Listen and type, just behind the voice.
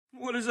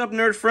What is up,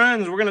 nerd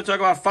friends? We're going to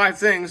talk about 5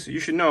 things you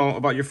should know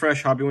about your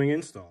fresh Hobbywing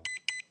install.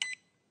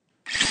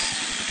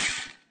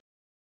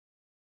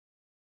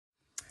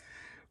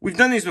 We've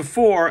done these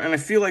before, and I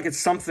feel like it's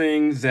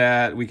something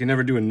that we can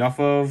never do enough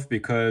of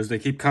because they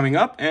keep coming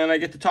up, and I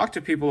get to talk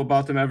to people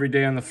about them every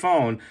day on the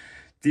phone.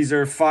 These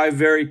are 5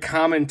 very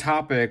common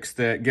topics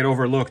that get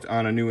overlooked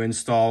on a new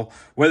install,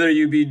 whether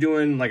you be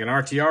doing like an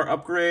RTR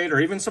upgrade or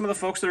even some of the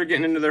folks that are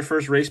getting into their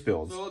first race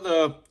builds. So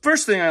the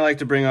first thing I like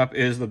to bring up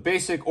is the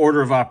basic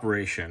order of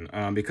operation,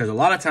 because a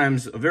lot of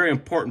times a very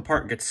important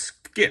part gets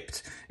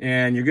skipped.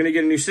 And you're going to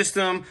get a new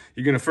system,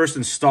 you're going to first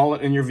install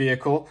it in your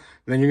vehicle,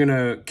 then you're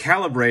going to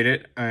calibrate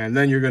it, and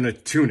then you're going to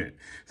tune it.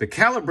 The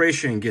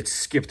calibration gets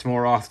skipped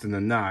more often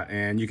than not,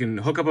 and you can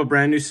hook up a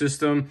brand new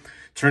system,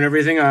 turn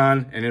everything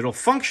on, and it'll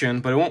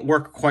function, but it won't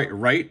work quite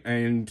right.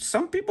 And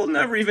some people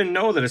never even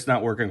know that it's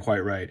not working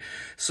quite right.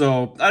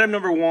 So item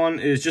number 1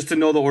 is just to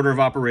know the order of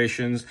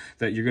operations,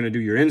 that you're going to do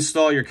your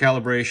install, your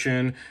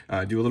calibration,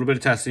 do a little bit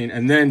of testing,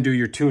 and then do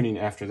your tuning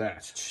after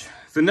that.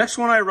 The next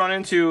one I run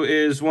into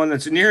is one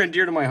that's near and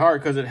dear to my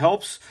heart because it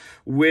helps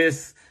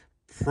with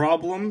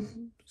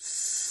problem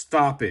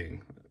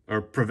stopping. Or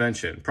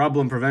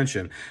problem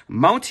prevention.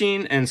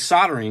 Mounting and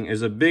soldering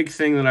is a big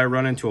thing that I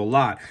run into a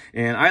lot.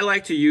 And I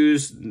like to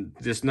use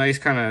this nice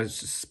kind of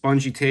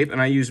spongy tape,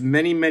 and I use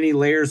many, many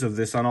layers of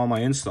this on all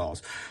my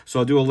installs. So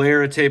I'll do a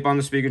layer of tape on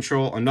the speed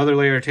control, another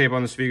layer of tape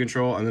on the speed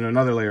control, and then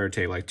another layer of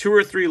tape, like 2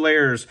 or 3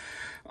 layers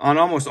on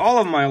almost all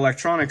of my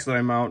electronics that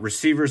I mount,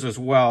 receivers as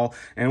well.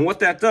 And what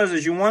that does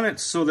is you want it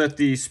so that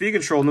the speed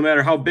control, no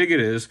matter how big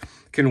it is,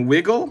 can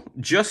wiggle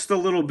just a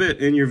little bit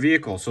in your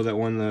vehicle so that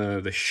when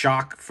the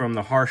shock from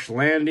the harsh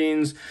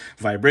landings,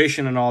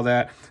 vibration and all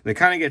that, they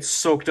kind of get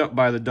soaked up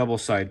by the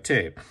double-side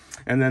tape.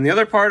 And then the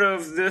other part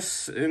of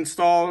this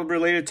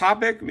install-related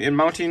topic in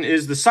mounting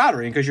is the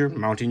soldering, because you're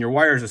mounting your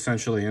wires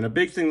essentially. And a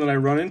big thing that I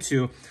run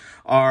into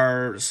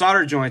are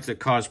solder joints that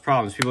cause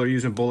problems. People are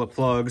using bullet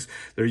plugs,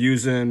 they're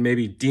using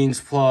maybe Dean's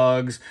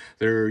plugs,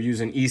 they're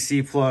using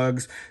EC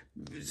plugs,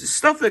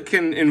 stuff that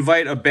can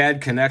invite a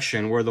bad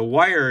connection where the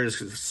wire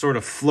is sort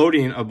of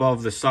floating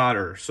above the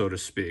solder, so to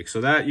speak. So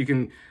that you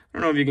can, I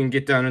don't know if you can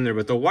get down in there,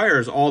 but the wire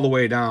is all the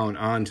way down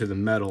onto the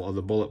metal of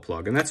the bullet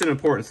plug. And that's an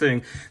important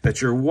thing, that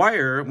your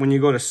wire, when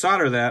you go to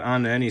solder that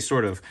onto any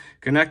sort of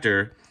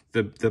connector,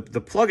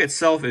 the plug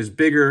itself is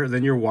bigger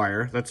than your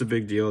wire. That's a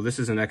big deal. This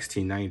is an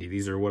XT90.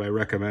 These are what I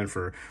recommend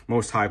for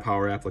most high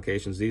power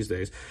applications these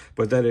days.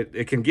 But that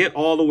it can get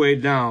all the way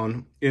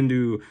down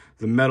into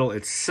the metal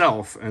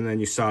itself, and then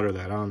you solder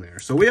that on there.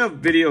 So we have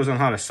videos on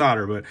how to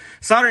solder, but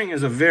soldering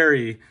is a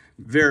very,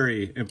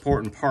 very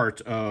important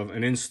part of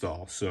an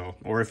install. So,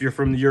 or if you're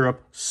from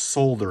Europe,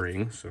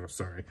 soldering. So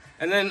sorry.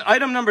 And then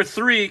item number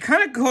 3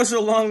 kind of goes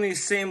along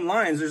these same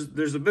lines.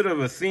 There's a bit of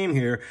a theme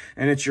here,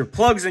 and it's your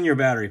plugs and your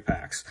battery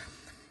packs.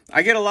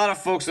 I get a lot of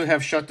folks that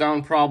have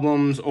shutdown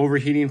problems,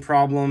 overheating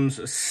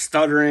problems,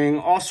 stuttering,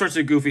 all sorts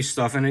of goofy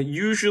stuff, and it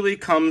usually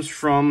comes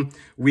from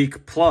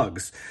weak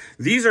plugs.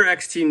 These are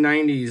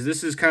XT90s.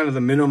 This is kind of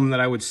the minimum that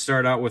I would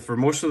start out with for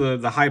most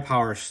of the high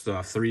power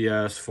stuff,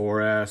 3S,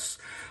 4S.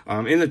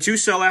 In the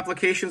 2-cell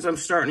applications, I'm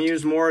starting to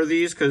use more of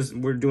these because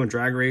we're doing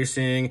drag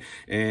racing,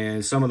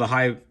 and some of the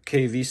high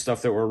KV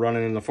stuff that we're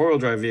running in the 4-wheel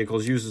drive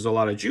vehicles uses a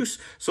lot of juice.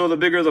 So the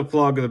bigger the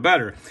plug, the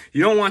better.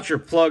 You don't want your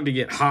plug to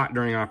get hot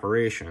during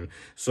operation.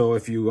 So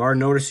if you are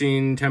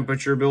noticing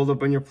temperature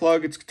buildup in your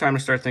plug, it's time to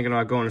start thinking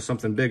about going to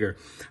something bigger.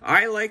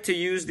 I like to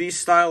use these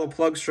style of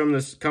plugs from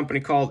this company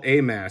called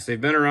AMAS. They've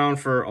been around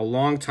for a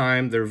long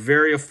time. They're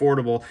very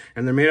affordable,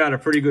 and they're made out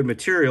of pretty good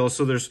material.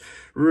 So there's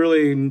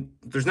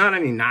not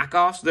any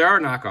knockoffs. There are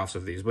knockoffs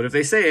of these, but if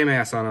they say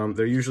AMAS on them,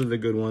 they're usually the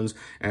good ones.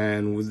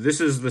 And this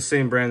is the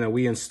same brand that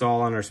we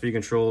install on our speed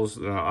controls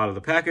out of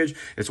the package.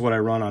 It's what I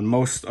run on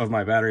most of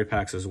my battery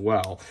packs as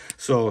well.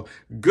 So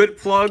good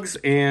plugs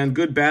and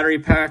good battery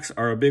packs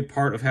are a big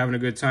part of having a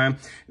good time.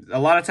 A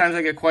lot of times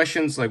I get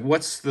questions like,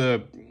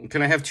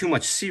 can I have too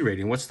much C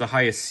rating? What's the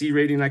highest C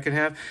rating I can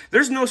have?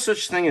 There's no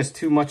such thing as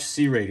too much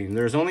C rating.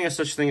 There's only a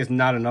such thing as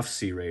not enough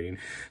C rating.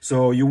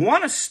 So you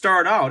want to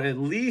start out at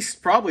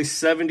least probably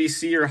 70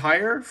 C or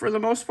higher for the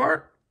most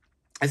part.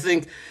 I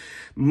think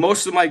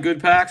most of my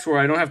good packs where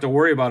I don't have to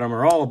worry about them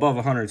are all above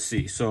 100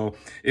 C. So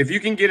if you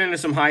can get into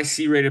some high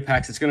C rated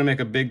packs, it's going to make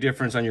a big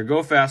difference on your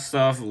go fast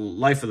stuff,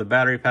 life of the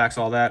battery packs,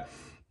 all that.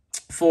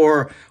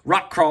 For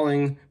rock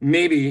crawling,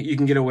 maybe you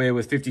can get away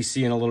with 50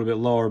 C and a little bit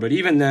lower, but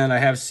even then I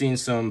have seen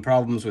some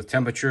problems with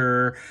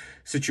temperature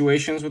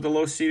situations with the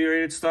low C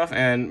rated stuff.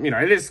 And you know,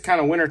 it is kind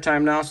of winter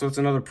time now, so it's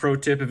another pro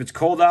tip. If it's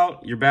cold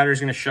out, your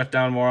battery's going to shut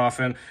down more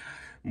often.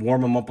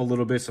 Warm them up a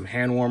little bit, some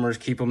hand warmers,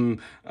 keep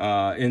them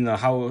in the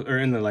house or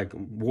in the like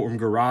warm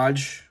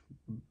garage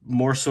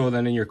more so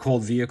than in your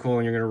cold vehicle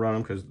when you're going to run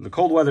them, because the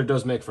cold weather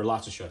does make for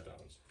lots of shutdowns.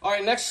 All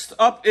right, next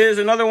up is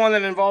another one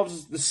that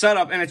involves the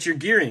setup, and it's your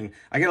gearing.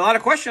 I get a lot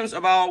of questions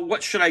about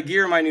what should I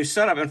gear my new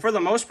setup, and for the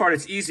most part,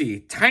 it's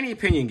easy. Tiny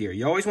pinion gear.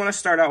 You always want to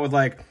start out with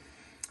like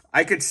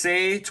I could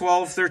say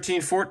 12,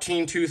 13,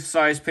 14 tooth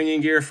size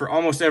pinion gear for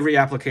almost every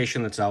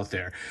application that's out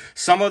there.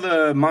 Some of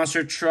the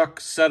monster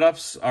truck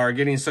setups are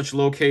getting such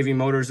low kV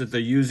motors that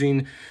they're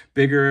using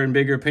bigger and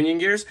bigger pinion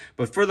gears.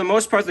 But for the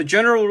most part, the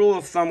general rule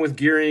of thumb with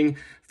gearing,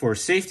 for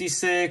safety's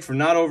sake, for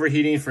not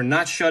overheating, for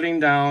not shutting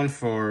down,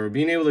 for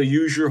being able to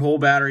use your whole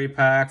battery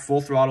pack,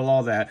 full throttle,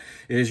 all that,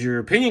 is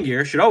your pinion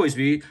gear should always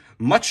be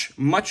much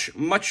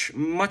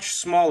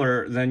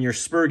smaller than your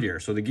spur gear.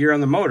 So the gear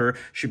on the motor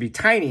should be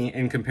tiny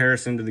in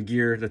comparison to the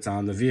gear that's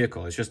on the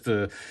vehicle. It's just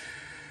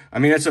I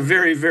mean, it's a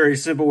very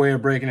simple way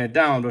of breaking it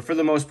down, but for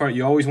the most part,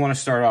 you always want to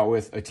start out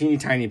with a teeny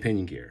tiny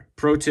pinion gear.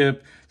 Pro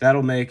tip,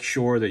 that'll make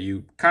sure that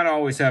you kind of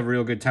always have a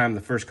real good time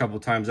the first couple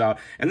times out,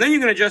 and then you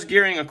can adjust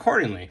gearing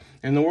accordingly.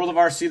 In the world of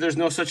RC, there's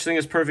no such thing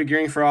as perfect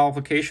gearing for all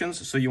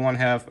applications, so you want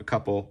to have a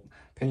couple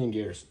pinion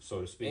gears,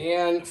 so to speak.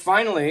 And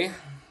finally,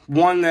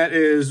 one that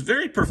is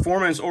very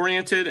performance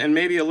oriented and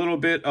maybe a little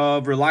bit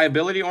of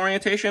reliability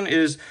orientation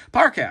is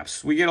power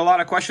caps. We get a lot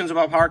of questions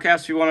about power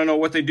caps. You want to know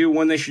what they do,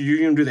 when they should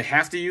use them, do they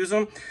have to use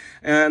them?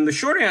 And the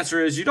short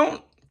answer is you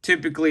don't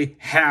typically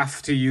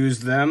have to use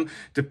them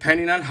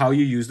depending on how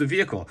you use the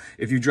vehicle.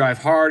 If you drive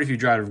hard, if you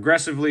drive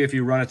aggressively, if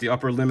you run at the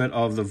upper limit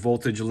of the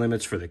voltage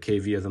limits for the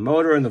kV of the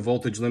motor and the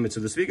voltage limits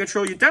of the speed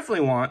control, you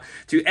definitely want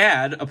to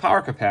add a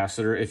power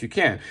capacitor if you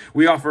can.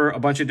 We offer a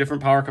bunch of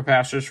different power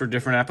capacitors for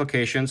different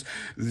applications.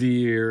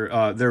 They're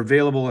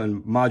available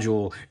in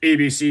module A,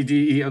 B, C,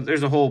 D, E.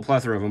 There's a whole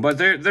plethora of them, but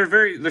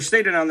they're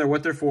stated on there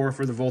what they're for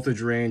the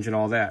voltage range and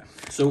all that.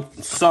 So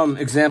some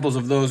examples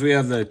of those, we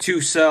have the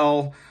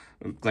 2-cell,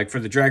 like for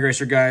the drag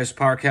racer guys,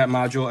 power cap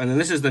module, and then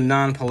this is the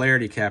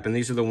non-polarity cap, and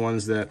these are the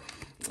ones that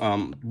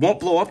won't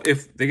blow up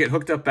if they get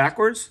hooked up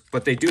backwards,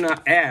 but they do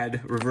not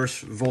add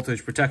reverse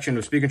voltage protection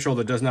to speed control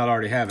that does not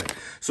already have it.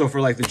 So for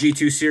like the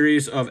G2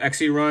 series of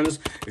Xeruns,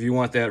 if you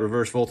want that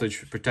reverse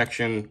voltage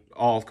protection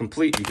all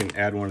complete, you can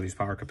add one of these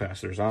power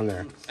capacitors on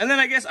there. And then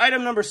I guess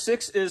item number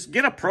 6 is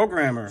get a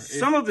programmer.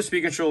 Some of the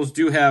speed controls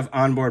do have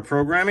onboard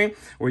programming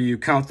where you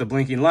count the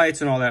blinking lights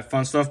and all that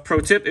fun stuff.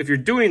 Pro tip, if you're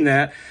doing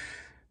that,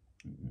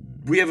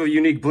 we have a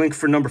unique blink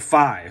for number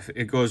 5.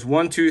 It goes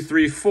 1, 2,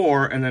 3,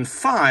 4, and then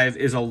 5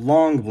 is a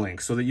long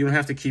blink so that you don't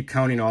have to keep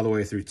counting all the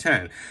way through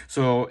 10.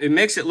 So it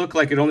makes it look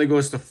like it only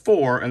goes to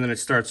 4 and then it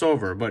starts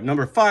over. But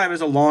number 5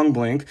 is a long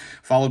blink,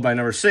 followed by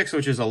number 6,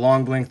 which is a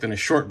long blink, then a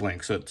short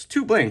blink. So it's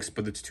 2 blinks,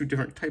 but it's 2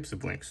 different types of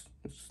blinks.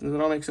 Does that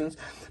all make sense?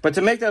 But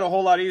to make that a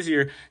whole lot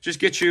easier, just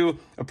get you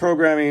a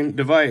programming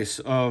device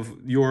of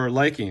your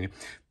liking.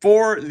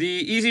 For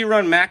the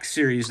Ezrun Max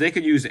series, they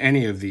could use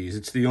any of these.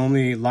 It's the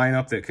only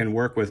lineup that can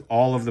work with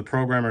all of the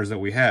programmers that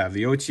we have.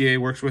 The OTA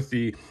works with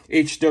the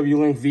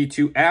HW-Link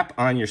V2 app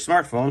on your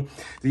smartphone.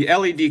 The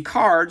LED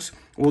cards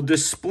will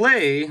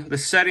display the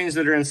settings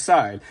that are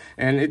inside.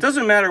 And it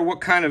doesn't matter what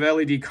kind of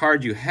LED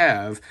card you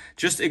have,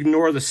 just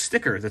ignore the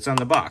sticker that's on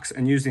the box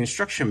and use the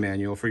instruction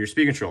manual for your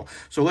speed control.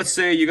 So let's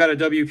say you got a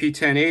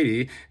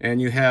WP1080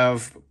 and you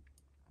have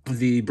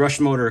the brush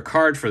motor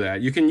card for that.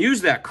 You can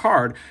use that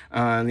card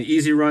on the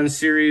Ezrun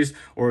series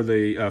or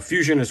the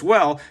Fusion as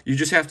well. You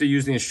just have to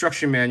use the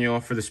instruction manual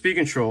for the speed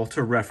control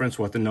to reference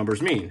what the numbers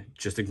mean.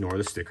 Just ignore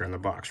the sticker on the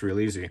box, real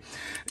easy.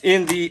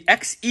 In the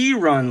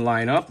Xerun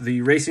lineup,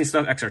 the racing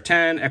stuff,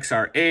 XR10,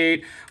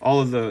 XR8, all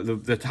of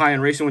the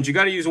high-end racing ones, you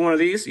got to use one of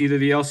these, either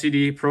the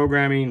LCD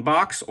programming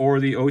box or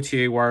the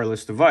OTA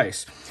wireless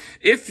device.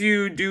 If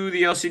you do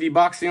the LCD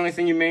box, the only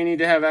thing you may need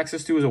to have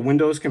access to is a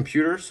Windows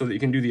computer so that you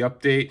can do the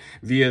update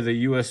via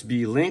the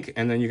USB link.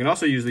 And then you can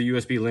also use the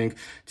USB link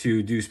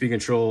to do speed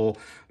control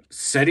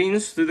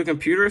settings through the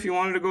computer if you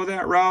wanted to go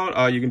that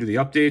route. You can do the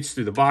updates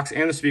through the box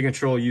and the speed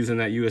control using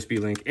that USB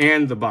link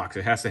and the box.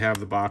 It has to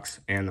have the box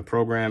and the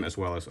program as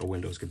well as a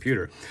Windows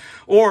computer.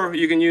 Or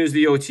you can use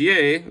the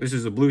OTA. This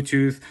is a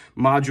Bluetooth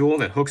module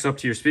that hooks up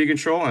to your speed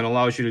control and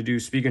allows you to do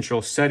speed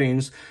control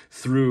settings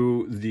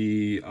through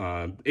the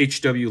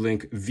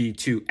HW-Link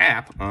V2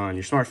 app on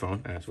your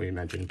smartphone, as we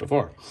mentioned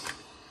before.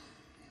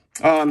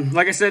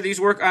 Like I said, these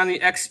work on the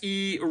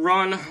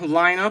Xerun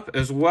lineup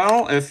as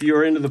well. If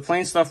you're into the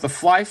plain stuff, the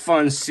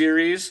Flyfun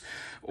Series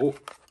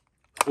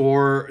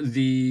or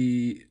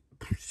the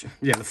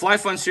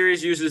Flyfun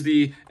Series uses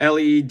the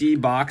LED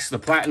box. The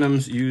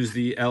Platinums use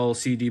the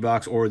LCD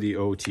box or the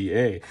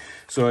OTA.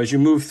 So as you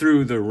move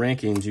through the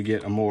rankings, you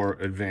get a more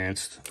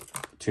advanced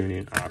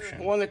tuning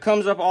option. One that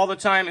comes up all the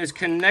time is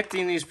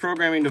connecting these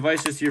programming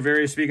devices to your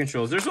various speed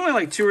controls. There's only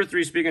like 2 or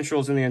 3 speed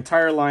controls in the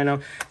entire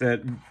lineup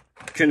that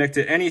connect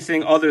to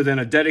anything other than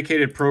a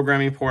dedicated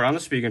programming port on the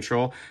speed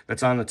control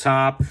that's on the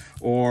top,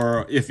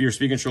 or if your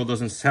speed control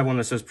doesn't have one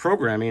that says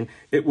programming,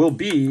 it will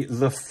be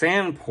the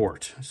fan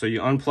port. So you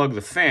unplug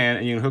the fan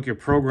and you can hook your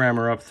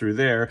programmer up through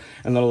there,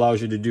 and that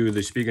allows you to do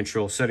the speed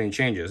control setting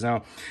changes.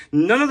 Now,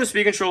 none of the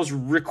speed controls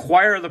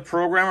require the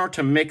programmer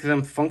to make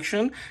them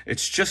function.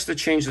 It's just to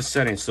change the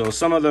settings. So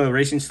some of the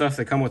racing stuff,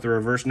 they come with the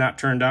reverse not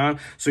turned on,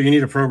 so you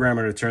need a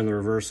programmer to turn the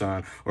reverse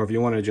on. Or if you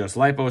want to adjust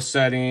LiPo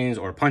settings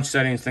or punch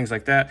settings, things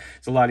like that,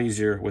 it's a lot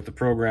easier with the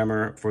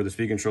programmer for the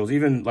speed controls.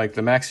 Even like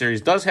the Max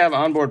Series does have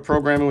onboard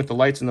programming with the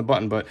lights and the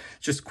button, but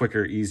it's just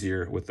quicker,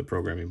 easier with the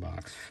programming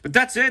box. But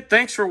that's it.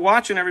 Thanks for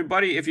watching,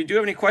 everybody. If you do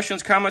have any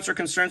questions, comments, or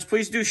concerns,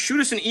 please do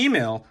shoot us an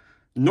email,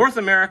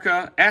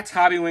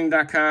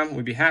 NorthAmerica@Hobbywing.com.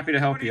 We'd be happy to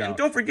help you out. And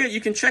don't forget,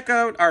 you can check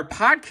out our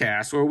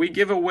podcast where we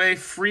give away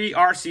free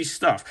RC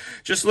stuff.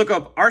 Just look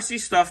up RC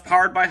Stuff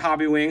powered by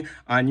Hobbywing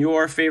on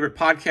your favorite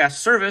podcast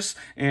service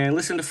and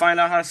listen to find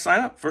out how to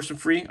sign up for some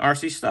free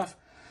RC stuff.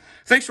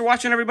 Thanks for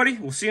watching, everybody.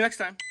 We'll see you next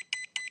time.